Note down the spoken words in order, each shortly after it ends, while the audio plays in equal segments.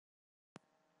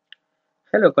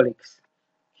Hello colleagues,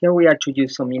 here we are to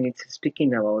use some minutes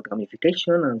speaking about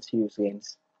gamification and serious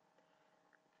games.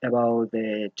 About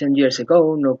 10 years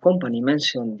ago, no company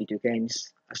mentioned video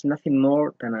games as nothing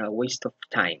more than a waste of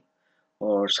time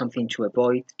or something to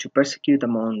avoid to persecute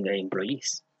among their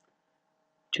employees.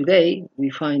 Today, we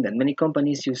find that many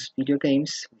companies use video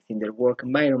games within their work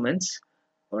environments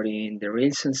or in the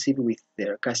relationship with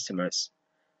their customers.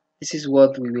 This is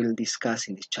what we will discuss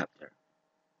in this chapter.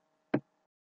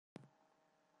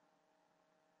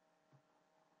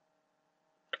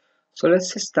 So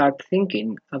let's start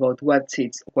thinking about what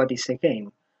is a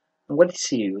game and what is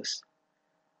serious.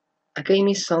 A game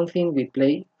is something we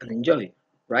play and enjoy,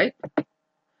 right?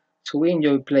 So we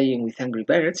enjoy playing with Angry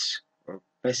Birds or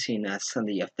passing a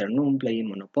Sunday afternoon playing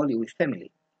Monopoly with family.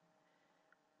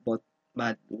 But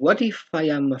but what if I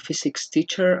am a physics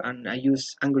teacher and I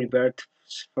use Angry Birds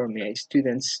for my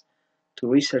students to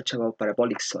research about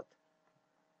parabolic thought,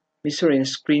 measuring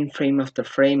screen frame after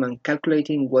frame and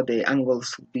calculating what the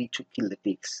angles would be to kill the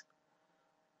pigs?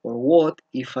 Or what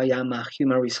if I am a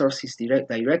human resources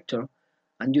director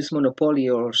and use Monopoly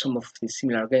or some of the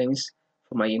similar games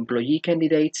for my employee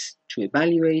candidates to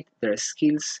evaluate their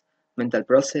skills, mental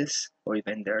process, or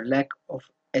even their lack of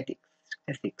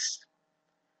ethics?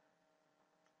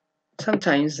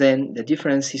 Sometimes then the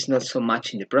difference is not so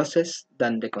much in the process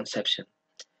than the conception.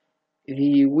 If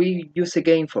we use a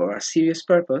game for a serious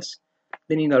purpose,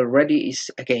 then it already is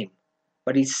a game,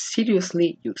 but it's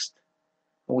seriously used.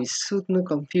 We should not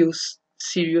confuse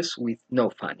serious with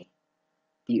no funny.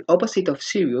 The opposite of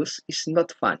serious is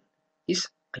not fun, it's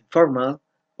informal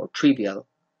or trivial.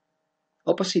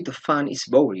 Opposite of fun is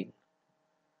boring.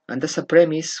 And that's a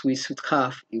premise we should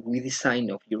have if we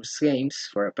design or use games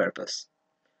for a purpose.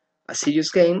 A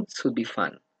serious game should be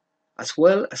fun, as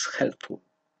well as helpful.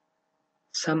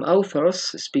 Some authors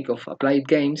speak of applied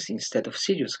games instead of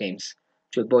serious games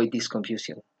to avoid this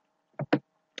confusion.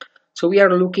 So we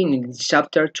are looking in this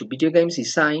chapter to video games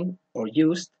designed or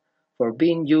used for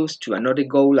being used to another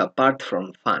goal apart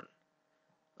from fun.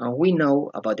 And we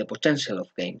know about the potential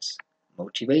of games: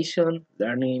 motivation,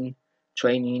 learning,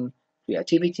 training,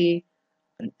 creativity,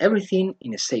 and everything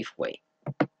in a safe way.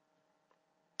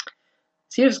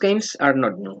 Serious games are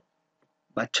not new,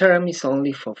 but term is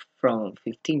only from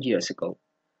 15 years ago.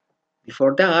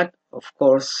 Before that, of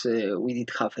course, we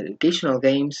did have educational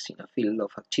games in a field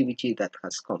of activity that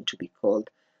has come to be called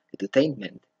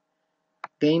entertainment.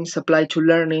 Games applied to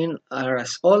learning are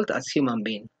as old as human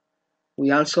beings.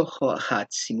 We also had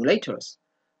simulators.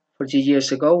 40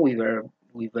 years ago,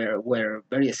 were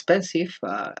very expensive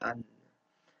and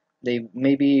they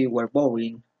maybe were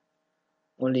boring,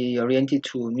 only oriented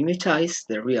to mimetize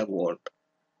the real world.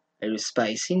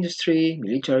 Aerospace industry,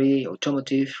 military,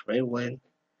 automotive, railway.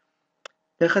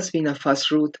 There has been a fast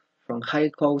route from high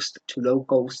cost to low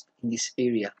cost in this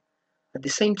area. At the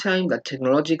same time that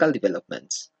technological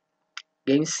developments,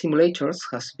 game simulators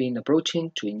has been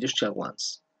approaching to industrial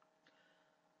ones.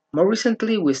 More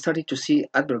recently, we started to see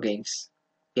advert games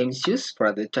used for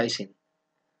advertising.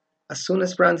 As soon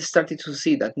as brands started to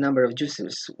see that number of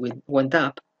users went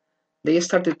up, they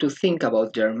started to think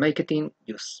about their marketing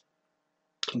use.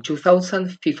 In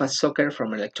 2000, FIFA Soccer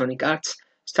from Electronic Arts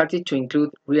started to include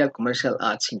real commercial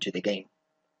ads into the game.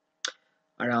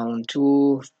 Around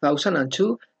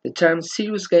 2002, the term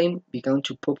serious game began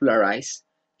to popularize,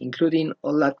 including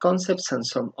all that concepts and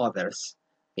some others.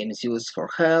 Games used for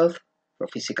health, for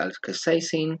physical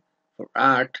exercising, for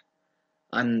art,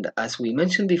 and as we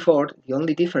mentioned before, the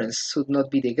only difference should not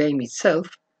be the game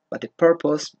itself, but the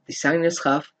purpose designers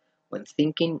have when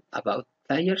thinking about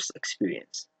players'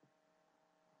 experience.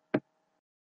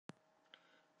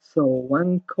 So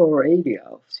one core area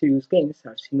of serious games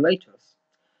are simulators.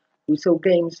 We saw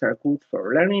games are good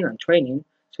for learning and training,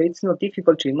 so it's not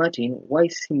difficult to imagine why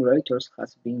simulators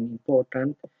has been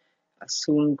important as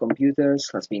soon computers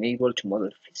has been able to model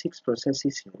physics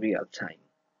processes in real time.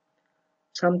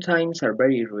 Sometimes are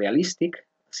very realistic,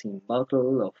 as in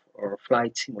battle or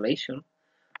flight simulation,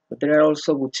 but there are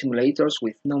also good simulators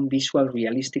with non-visual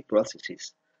realistic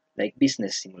processes, like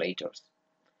business simulators.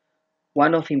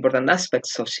 One of the important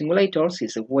aspects of simulators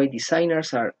is the way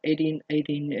designers are adding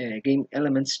game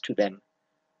elements to them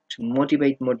to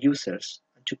motivate more users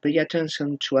and to pay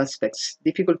attention to aspects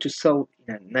difficult to solve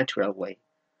in a natural way.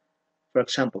 For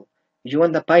example, if you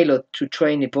want a pilot to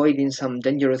train avoiding some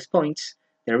dangerous points,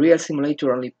 the real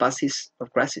simulator only passes or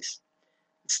crashes.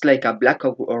 It's like a black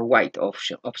or white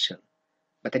option.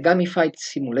 But a gamified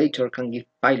simulator can give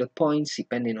pilot points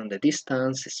depending on the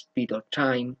distance, speed or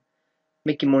time,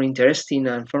 making more interesting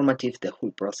and informative the whole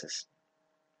process.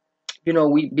 You know,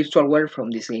 we virtual world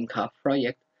from this GameHub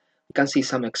project, You can see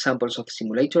some examples of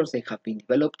simulators that have been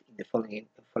developed in the following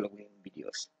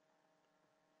videos.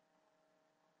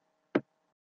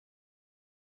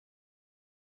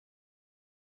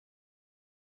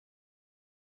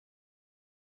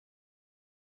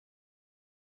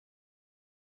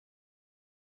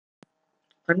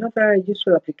 Another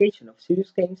useful application of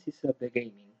serious games is the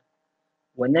gaming.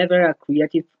 Whenever a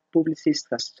creative publicist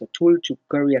has a tool to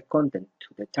carry a content to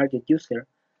the target user,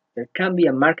 there can be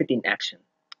a marketing action.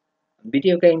 And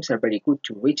video games are very good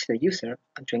to reach the user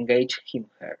and to engage him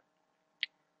or her.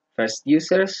 First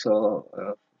users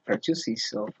or first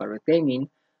uses of gaming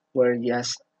were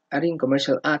just adding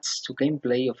commercial ads to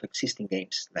gameplay of existing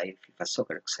games, like FIFA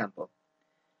Soccer example.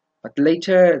 But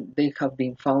later they have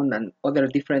been found and other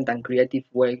different and creative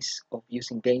ways of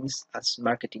using games as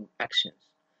marketing actions.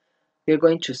 We are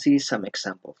going to see some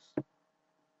examples.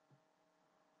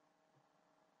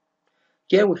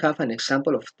 Here we have an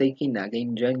example of taking a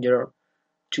game genre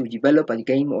to develop a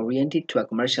game oriented to a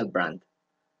commercial brand.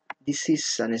 This is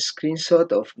a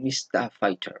screenshot of Mista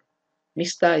Fighter.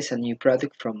 Mista is a new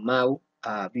product from Mau,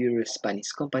 a beer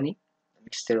Spanish company, a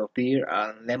mixture of beer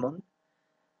and lemon.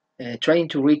 Trying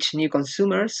to reach new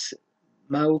consumers,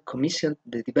 Mau commissioned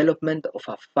the development of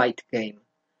a fight game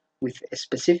with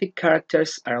specific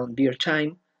characters around beer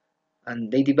time,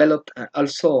 and they developed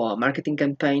also a marketing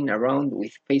campaign around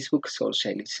with Facebook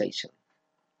socialization.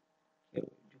 You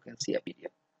can see a video.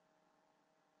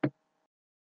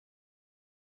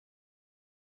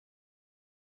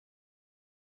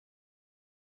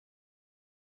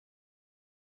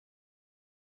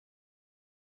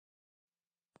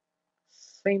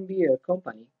 Same beer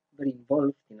company, very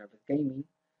involved in adult gaming,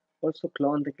 also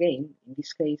cloned the game, in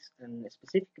this case, and a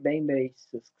specific game very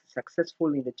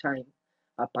successful in the time,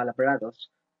 Apalabrados,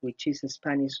 which is a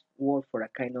Spanish word for a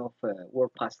kind of word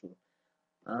puzzle,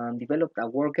 and developed a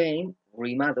word game,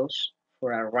 Rimados,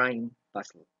 for a rhyme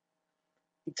puzzle.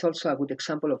 It's also a good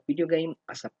example of video game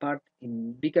as a part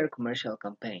in bigger commercial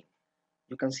campaign.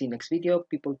 You can see next video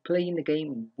people playing the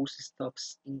game in bus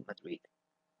stops in Madrid.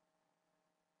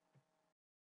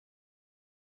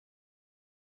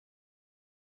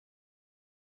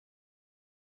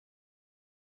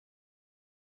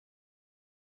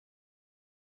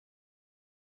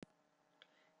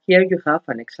 Here you have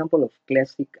an example of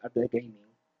classic arcade gaming.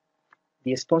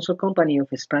 The sponsor company of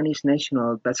Spanish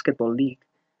National Basketball League,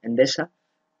 Endesa,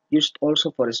 used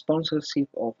also for sponsorship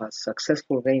of a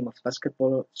successful game of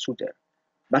basketball shooter,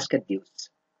 Basket Dudes.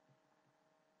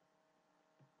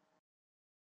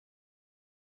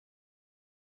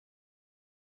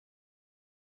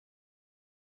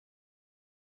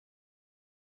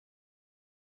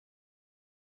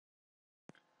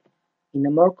 In a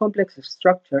more complex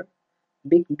structure,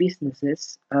 big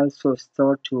businesses also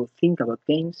start to think about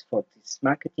games for these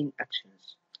marketing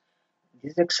actions. In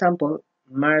this example,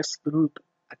 Mars Group,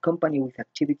 a company with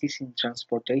activities in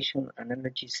transportation and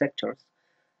energy sectors,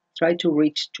 tried to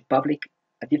reach to public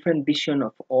a different vision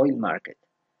of oil market,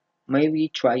 maybe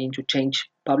trying to change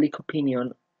public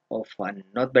opinion of a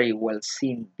not very well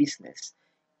seen business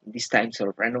in these times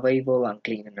of renewable and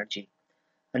clean energy,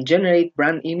 and generate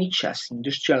brand image as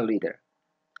industrial leader.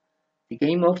 The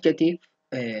game objective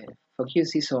uh,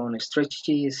 focuses on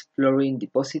strategy exploring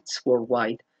deposits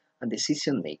worldwide and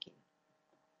decision making.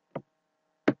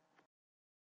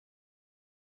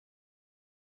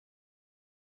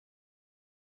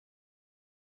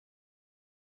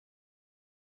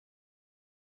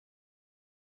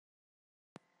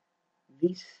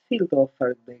 This field of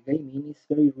gaming is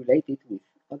very related with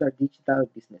other digital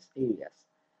business areas,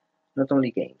 not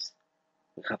only games.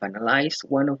 We have analyzed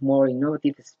one of more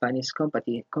innovative Spanish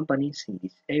companies in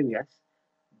these areas,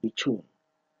 Bichun.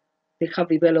 They have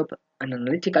developed an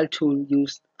analytical tool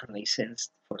used and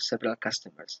licensed for several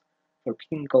customers for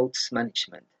pin codes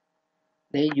management.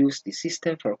 They use the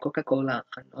system for Coca-Cola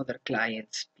and other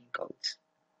clients' pin codes.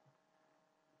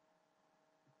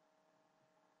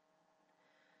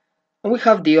 And we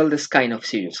have the oldest kind of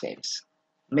serious games,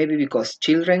 maybe because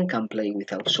children can play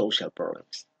without social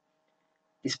problems.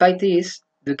 Despite this,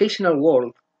 the educational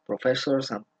world, professors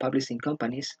and publishing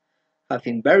companies have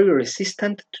been very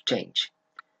resistant to change.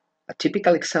 A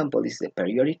typical example is the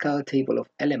periodical table of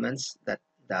elements that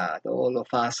all of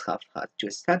us have had to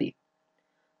study.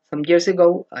 Some years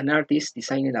ago, an artist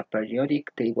designed a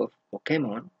periodic table of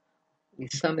Pokemon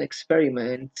with some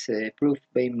experiments proved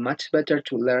being much better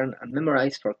to learn and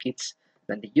memorize for kids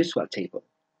than the usual table.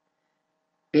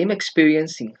 Game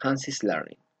experience enhances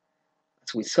learning.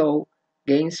 As we saw,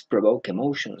 games provoke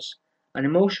emotions, and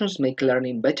emotions make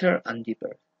learning better and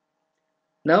deeper.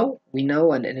 Now we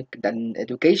know that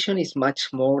education is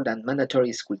much more than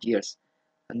mandatory school years,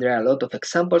 And there are a lot of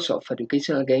examples of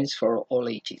educational games for all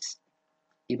ages.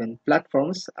 Even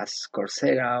platforms as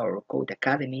Coursera or Code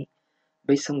Academy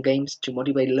based on games to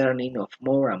motivate learning of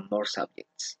more and more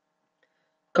subjects.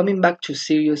 Coming back to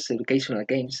serious educational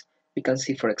games, we can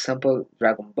see, for example,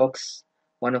 Dragon Box,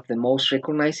 one of the most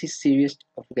recognized series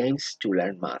of games to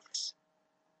learn maths.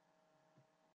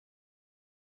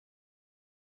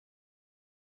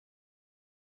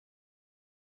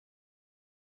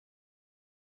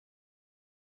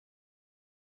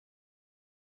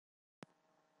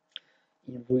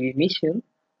 In Remission,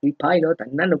 we pilot a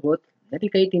nanobot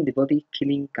navigating the body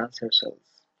killing cancer cells.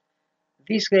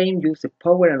 This game used the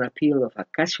power and appeal of a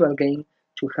casual game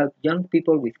to help young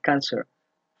people with cancer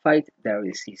fight their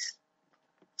disease.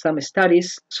 Some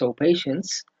studies show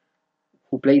patients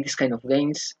who play this kind of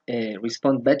games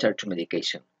respond better to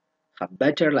medication, have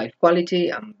better life quality,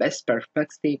 and best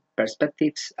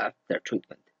perspectives after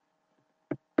treatment.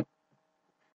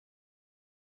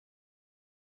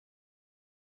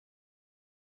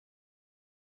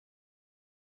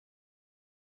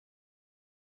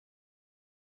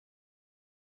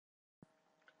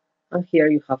 And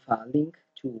here you have a link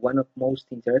to one of most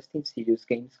interesting serious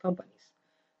games companies,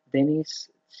 Dennis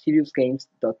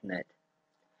SeriousGames.net.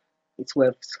 Its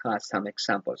web has some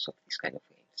examples of this kind of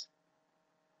games.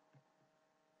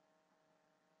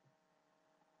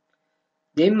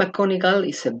 Jane McGonigal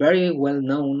is a very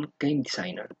well-known game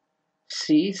designer.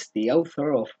 She is the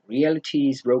author of Reality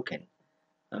is Broken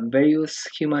and various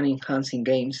human-enhancing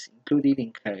games included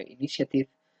in her initiative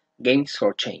Games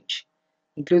for Change,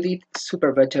 included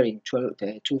Super Better in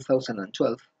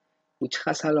 2012, which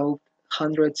has allowed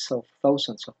hundreds of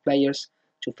thousands of players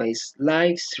to face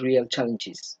life's real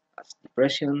challenges as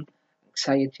depression,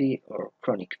 anxiety, or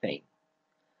chronic pain.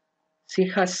 She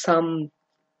has some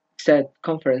TED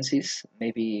conferences,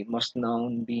 maybe most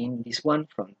known being this one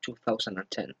from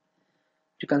 2010.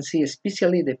 You can see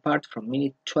especially the part from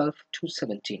minute 12 to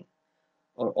 17,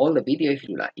 or all the video if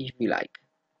you like.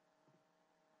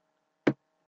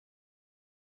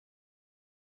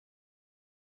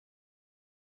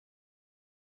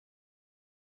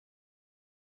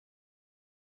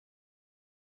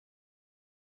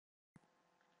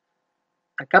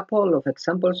 A couple of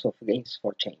examples of games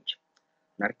for change.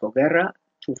 Narcoguerra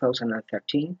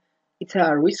 2013, it's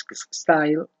a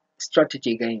risk-style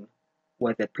strategy game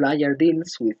where the player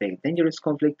deals with the dangerous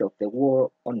conflict of the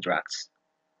war on drugs.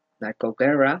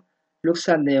 Narcoguerra looks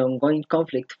at the ongoing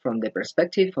conflict from the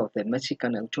perspective of the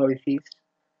Mexican authorities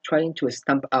trying to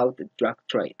stamp out the drug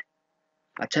trade,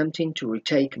 attempting to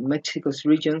retake Mexico's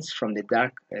regions from the drug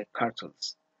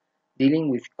cartels, dealing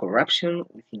with corruption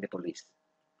within the police.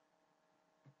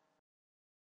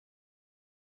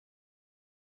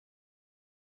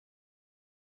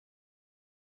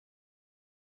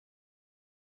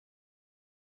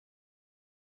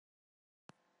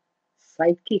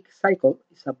 Sidekick Cycle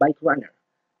is a bike runner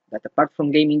that, apart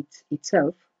from gaming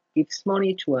itself, gives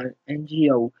money to an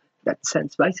NGO that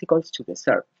sends bicycles to the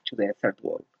third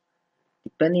world.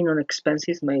 Depending on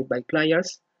expenses made by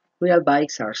players, real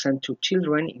bikes are sent to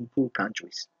children in poor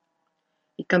countries.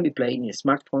 It can be played in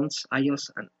smartphones, iOS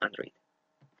and Android.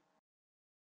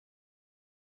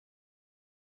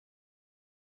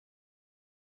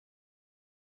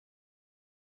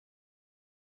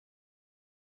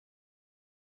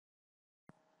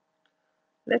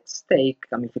 Let's take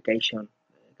gamification.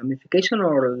 Gamification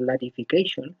or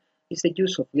latification is the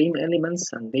use of game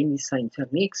elements and game design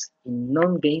techniques in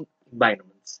non-game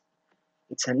environments.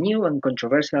 It's a new and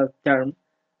controversial term,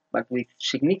 but with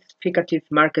significant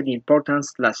market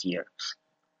importance last years.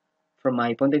 From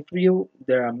my point of view,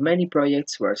 there are many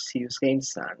projects where serious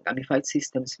games and gamified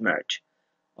systems merge.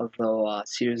 Although a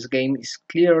serious game is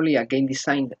clearly a game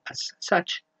designed as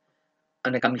such,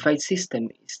 and a gamified system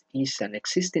is an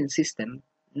existing system,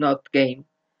 not game,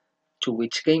 to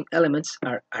which game elements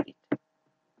are added.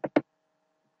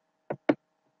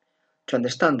 To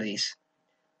understand this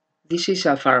is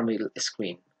a Farmville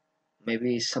screen.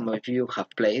 Maybe some of you have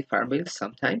played Farmville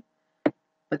sometime,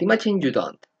 but imagine you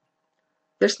don't.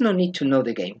 There's no need to know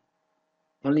the game.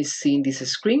 Only seeing this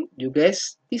screen, you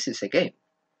guess this is a game.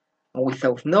 And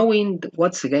without knowing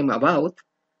what's the game about,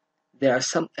 there are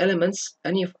some elements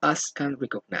any of us can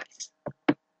recognize.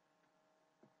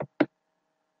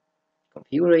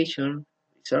 Configuration,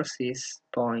 resources,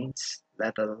 points,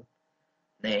 level,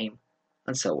 name,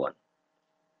 and so on.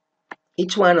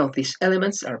 Each one of these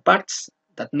elements are parts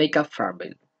that make up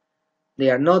Farmville. They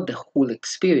are not the whole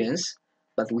experience,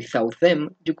 but without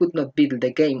them you could not build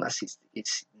the game as it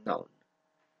is known.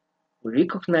 We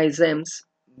recognize them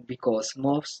because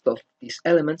most of these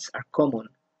elements are common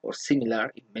or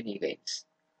similar in many games.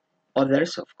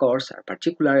 Others, of course, are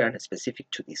particular and specific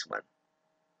to this one.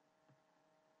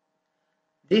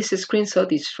 This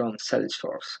screenshot is from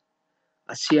Salesforce,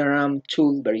 a CRM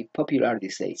tool very popular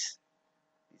these days.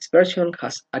 This version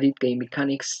has added game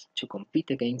mechanics to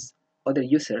compete against other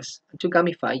users and to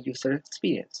gamify user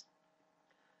experience.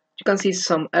 You can see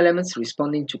some elements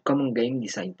responding to common game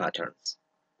design patterns.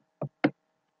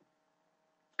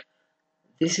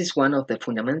 This is one of the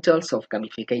fundamentals of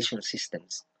gamification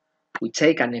systems. We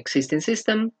take an existing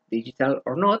system, digital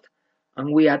or not,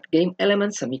 and we add game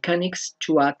elements and mechanics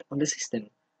to add on the system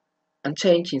and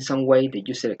change in some way the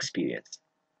user experience.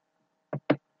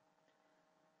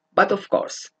 But of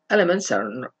course, elements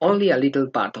are only a little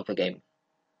part of a game.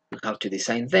 We have to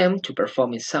design them to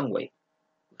perform in some way.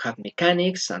 We have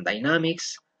mechanics and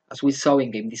dynamics, as we saw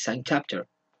in game design chapter.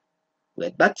 We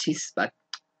add badges, but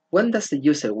when does the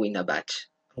user win a badge?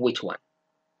 And which one?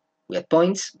 We add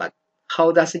points, but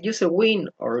how does the user win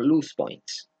or lose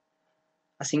points?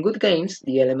 As in good games,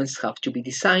 the elements have to be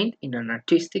designed in an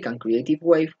artistic and creative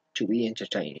way to be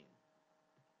entertaining.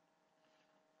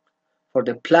 For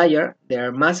the player,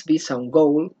 there must be some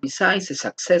goal besides the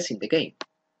success in the game.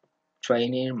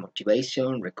 Training,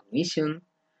 motivation, recognition.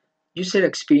 User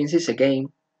experiences a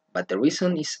game, but the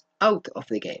reason is out of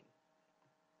the game.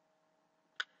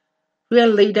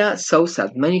 Real data shows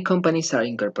that many companies are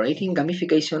incorporating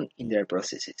gamification in their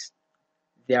processes.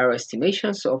 There are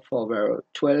estimations of over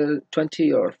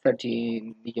 20 or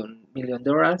 30 million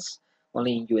dollars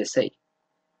only in USA.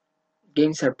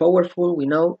 Games are powerful, we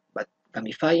know, but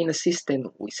gamifying a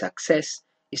system with success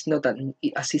is not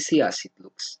as easy as it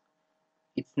looks.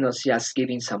 It's not just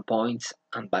giving some points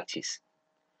and badges.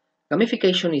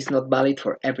 Gamification is not valid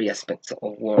for every aspect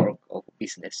of work or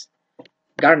business.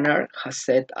 Gartner has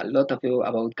said a lot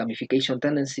about gamification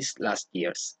tendencies last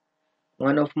years.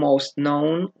 One of most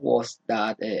known was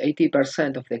that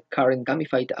 80% of the current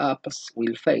gamified apps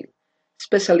will fail,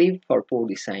 especially for poor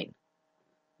design.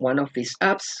 One of these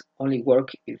apps only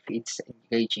works if it's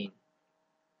engaging.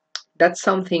 That's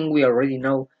something we already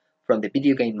know from the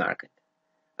video game market.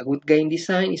 A good game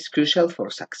design is crucial for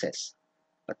success.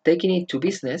 But taking it to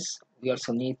business, we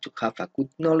also need to have a good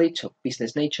knowledge of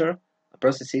business nature and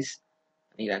processes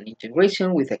and an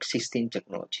integration with existing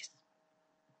technologies.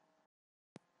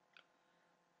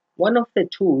 One of the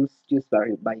tools used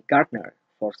by Gartner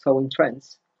for showing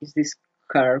trends is this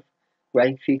curve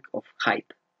graphic of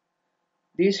hype.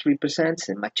 This represents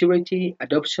the maturity,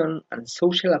 adoption, and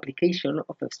social application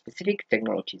of specific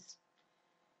technologies.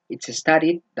 It's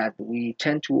studied that we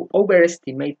tend to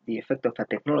overestimate the effect of a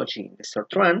technology in the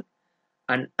short run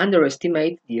and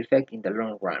underestimate the effect in the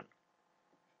long run.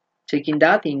 Taking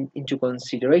that into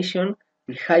consideration,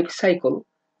 the hype cycle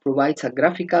provides a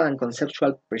graphical and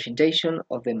conceptual presentation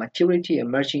of the maturity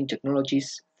emerging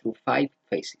technologies through 5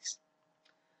 phases.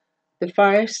 The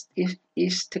first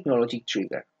is technology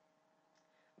trigger.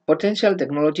 Potential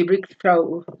technology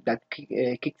breakthrough that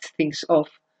kicks things off,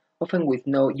 often with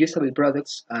no usable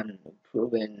products and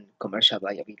proven commercial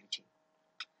viability.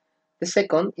 The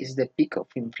second is the peak of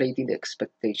inflated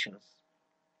expectations.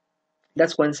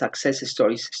 That's when success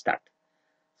stories start.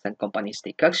 Some companies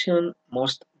take action,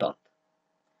 most don't.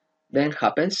 Then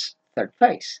happens third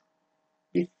phase,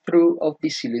 the through of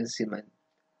disillusionment.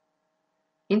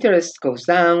 Interest goes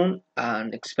down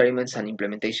and experiments and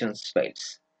implementations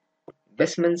fails.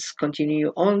 Investments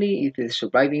continue only if the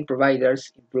surviving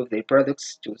providers improve their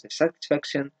products to the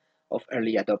satisfaction of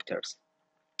early adopters.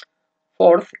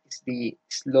 Fourth is the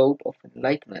slope of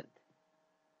enlightenment.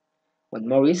 When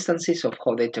more instances of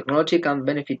how the technology can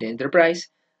benefit the enterprise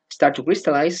start to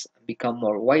crystallize and become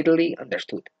more widely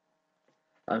understood.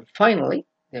 And finally,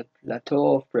 the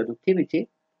plateau of productivity.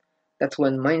 That's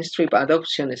when mainstream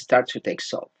adoption starts to take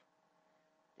off.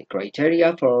 The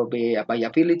criteria for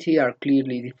viability are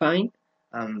clearly defined,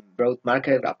 and broad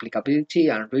market applicability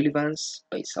and relevance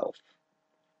pays off.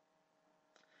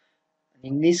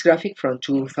 In this graphic from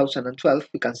 2012,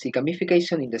 we can see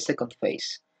gamification in the second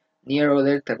phase, near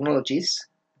other technologies,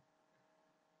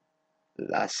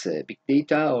 as big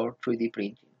data or 3D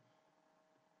printing.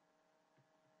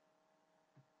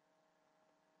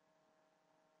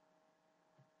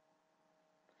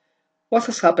 What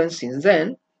has happened since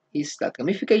then is that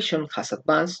gamification has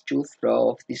advanced to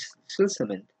through this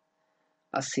disillusionment.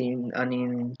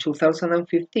 In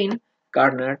 2015,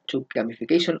 Gartner took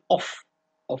gamification off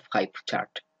of hype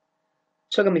chart.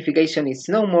 So gamification is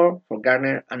no more for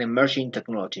Gartner an emerging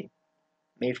technology.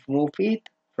 May move it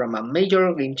from a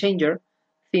major game changer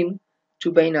theme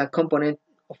to being a component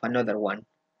of another one,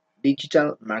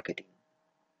 digital marketing.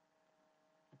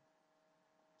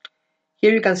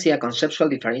 Here you can see a conceptual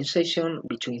differentiation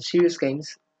between serious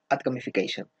games at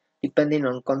gamification, depending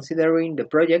on considering the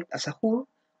project as a whole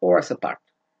or as a part.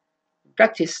 In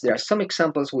practice, there are some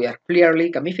examples which are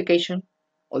clearly gamification,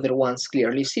 other ones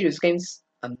clearly serious games,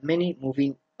 and many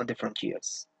moving on the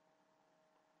frontiers.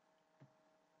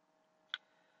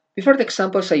 Before the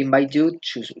examples, I invite you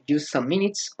to use some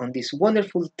minutes on this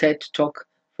wonderful TED Talk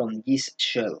from Gis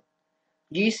Shell.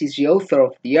 Gis is the author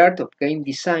of The Art of Game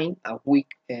Design, a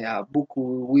book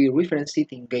we referenced it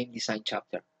in Game Design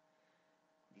chapter.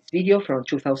 This video from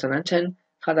 2010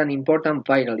 had an important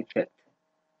viral effect.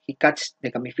 He catched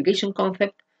the gamification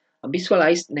concept and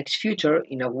visualized next future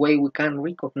in a way we can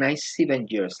recognize 7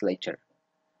 years later.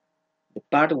 The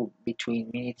part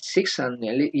between minutes 6 and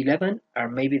 11 are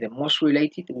maybe the most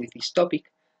related with this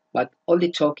topic, but all the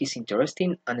talk is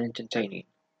interesting and entertaining.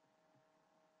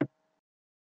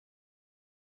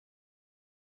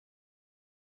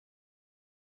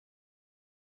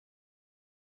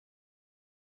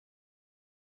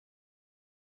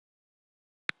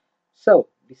 So,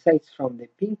 besides from the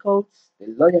pin codes, the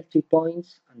loyalty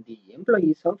points, and the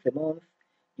employees of the month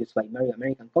used by many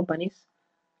American companies,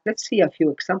 let's see a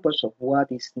few examples of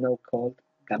what is now called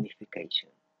gamification.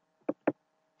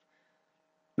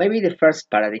 Maybe the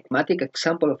first paradigmatic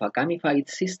example of a gamified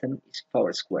system is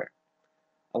Foursquare,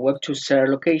 a Web2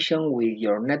 location with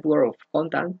your network of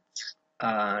contacts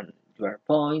and your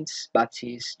points,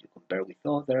 badges, you compare with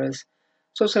others,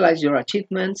 socialize your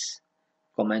achievements,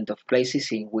 comment of places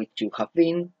in which you have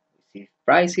been, receive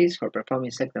prizes for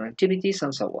performing certain activities,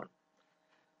 and so on.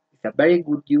 It's a very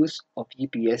good use of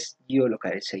GPS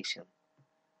geolocalization.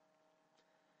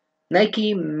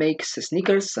 Nike makes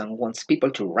sneakers and wants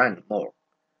people to run more,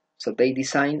 so they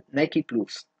designed Nike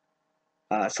Plus,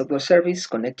 a software service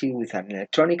connected with an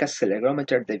electronic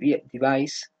accelerometer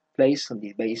device placed on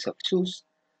the base of shoes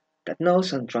that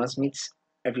knows and transmits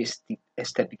every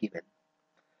step given.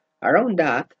 Around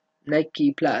that,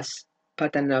 Nike Plus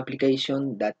patented an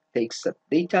application that takes that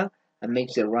data and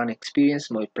makes the run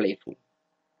experience more playful.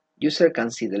 User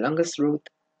can see the longest route,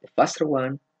 the faster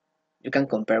one. You can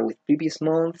compare with previous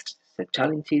months, set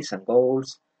challenges and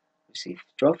goals, receive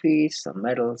trophies and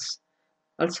medals.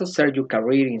 Also share your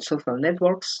career in social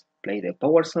networks, play the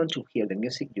power song to hear the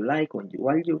music you like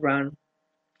while you run.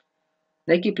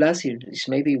 Nike Plus is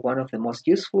maybe one of the most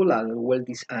useful and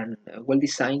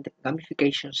well-designed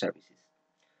gamification services.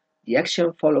 The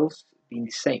action follows being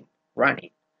the same, running,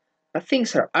 but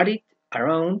things are added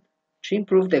around to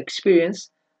improve the experience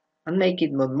and make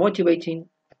it more motivating,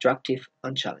 attractive,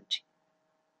 and challenging.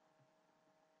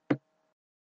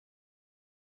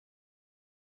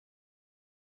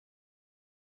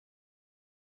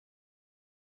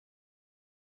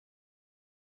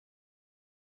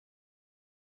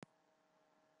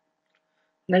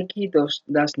 Nike does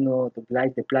not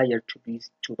oblige the player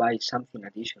to buy something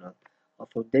additional,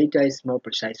 although data is more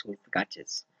precise with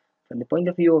gadgets. From the point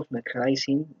of view of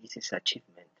merchandising, this is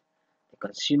achievement. The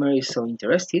consumer is so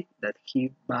interested that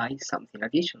he buys something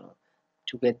additional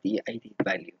to get the added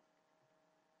value.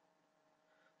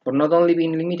 For not only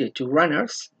being limited to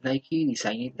runners, Nike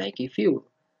designed Nike Fuel,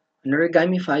 another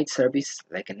gamified service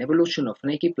like an evolution of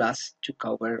Nike Plus to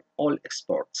cover all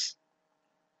sports.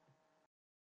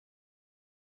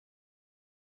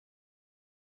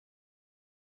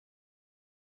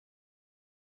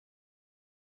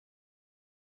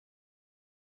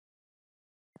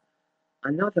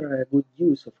 Another good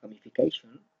use of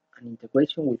gamification and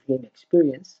integration with game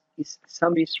experience is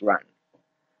Zombies Run.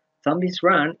 Zombies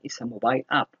Run is a mobile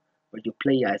app where you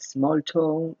play a small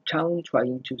town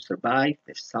trying to survive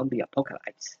the zombie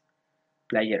apocalypse.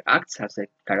 Player acts as the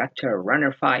character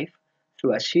Runner 5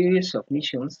 through a series of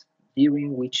missions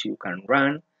during which you can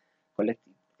run, collect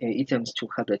items to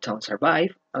help the town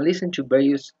survive, and listen to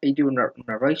various audio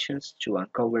narrations to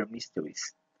uncover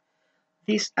mysteries.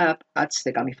 This app adds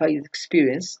the gamified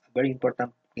experience, a very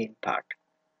important game part,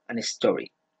 and a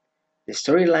story. The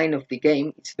storyline of the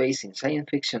game is based in science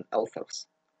fiction authors.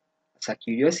 As a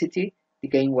curiosity, the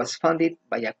game was funded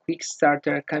by a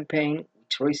Kickstarter campaign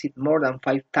which raised more than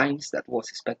 5 times that was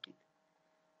expected.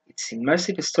 Its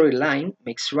immersive storyline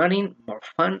makes running more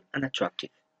fun and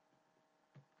attractive.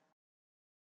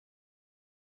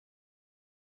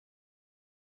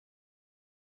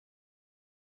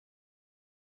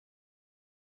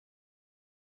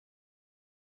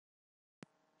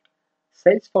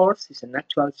 Salesforce is an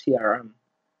actual CRM,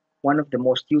 one of the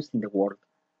most used in the world.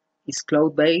 It's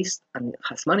cloud-based and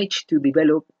has managed to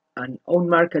develop an own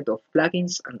market of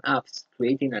plugins and apps,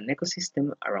 creating an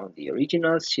ecosystem around the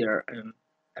original CRM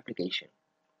application.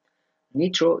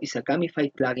 Nitro is a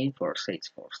gamified plugin for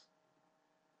Salesforce.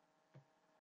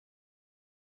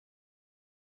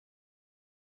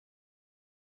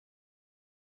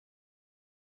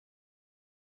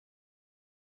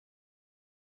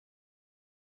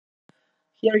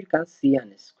 Here you can see a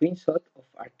screenshot of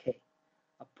Arcade,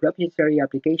 a proprietary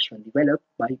application developed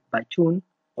by June,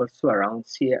 also around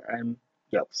CRM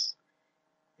jobs.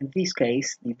 In this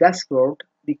case, the dashboard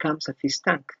becomes a fish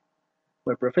tank,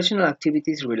 where professional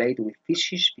activities relate with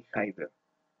fish's behavior.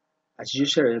 As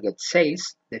user gets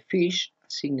sales, the fish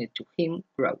assigned to him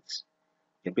grows.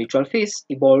 The virtual fish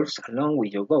evolves along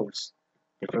with your goals.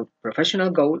 The professional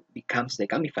goal becomes the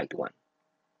gamified one.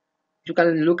 You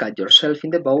can look at yourself in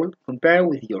the bowl, compare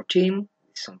with your team,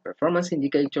 with some performance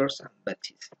indicators and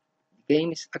badges. The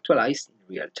game is actualized in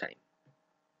real time.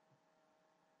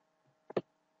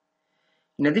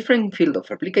 In a different field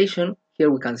of application, here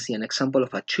we can see an example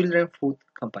of a children food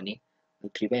company,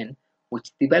 Nutriben,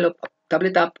 which developed a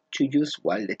tablet app to use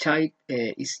while the child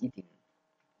is eating.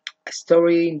 A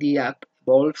story in the app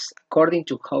evolves according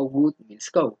to how good meals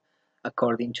go,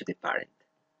 according to the parent.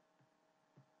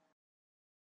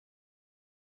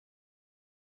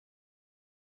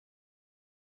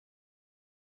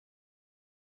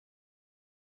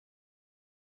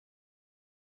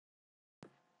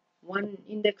 One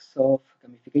index of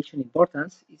gamification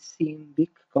importance is seeing big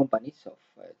companies of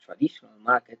traditional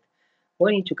market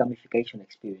going into gamification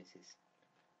experiences.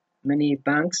 Many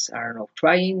banks are now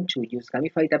trying to use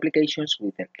gamified applications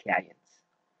with their clients.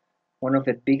 One of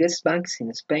the biggest banks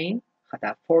in Spain had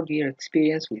a 4-year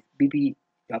experience with BBVA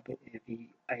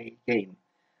game,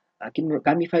 a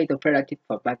gamified operative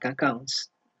for bank accounts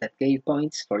that gave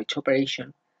points for each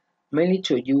operation, mainly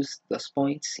to use those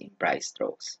points in prize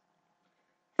draws.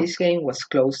 This game was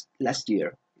closed last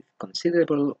year with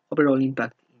considerable overall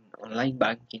impact in online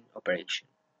banking operation.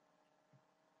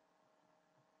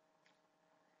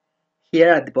 Here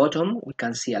at the bottom, we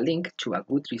can see a link to a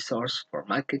good resource for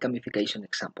market gamification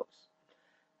examples.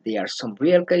 There are some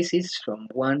real cases from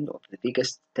one of the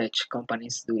biggest tech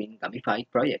companies doing gamified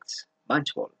projects,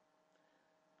 Bunchball.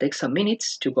 Take some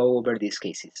minutes to go over these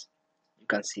cases. You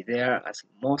can see there as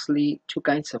mostly two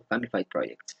kinds of gamified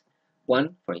projects.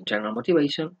 One for internal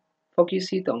motivation,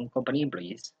 focused on company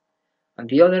employees, and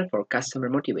the other for customer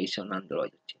motivation and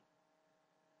loyalty.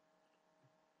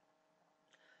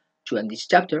 To end this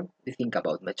chapter, we think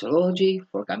about methodology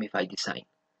for gamified design.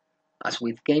 As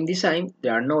with game design,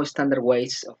 there are no standard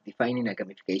ways of defining a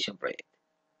gamification project.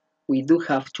 We do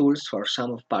have tools for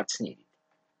some of parts needed: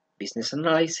 business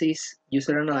analysis,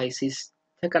 user analysis,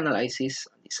 tech analysis,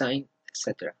 design,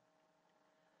 etc.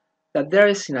 That there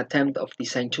is an attempt of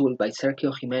design tool by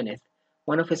Sergio Jimenez,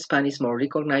 one of Spain's more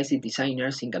recognized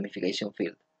designers in gamification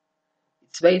field.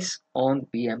 It's based on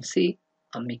BMC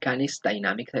and Mechanics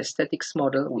dynamic aesthetics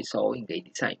model we saw in game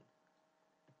design.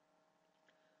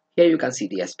 Here you can see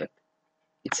the aspect.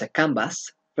 It's a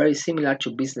canvas, very similar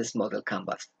to business model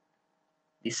canvas.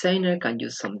 Designer can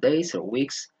use some days or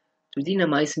weeks to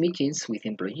dynamize meetings with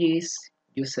employees,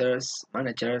 users,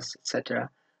 managers, etc.,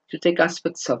 to take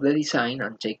aspects of the design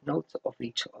and take note of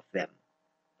each of them.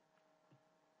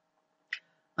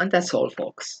 And that's all,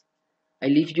 folks. I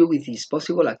leave you with these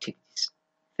possible activities.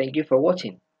 Thank you for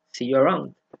watching. See you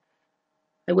around.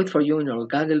 I wait for you in our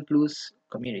Google Plus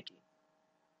community.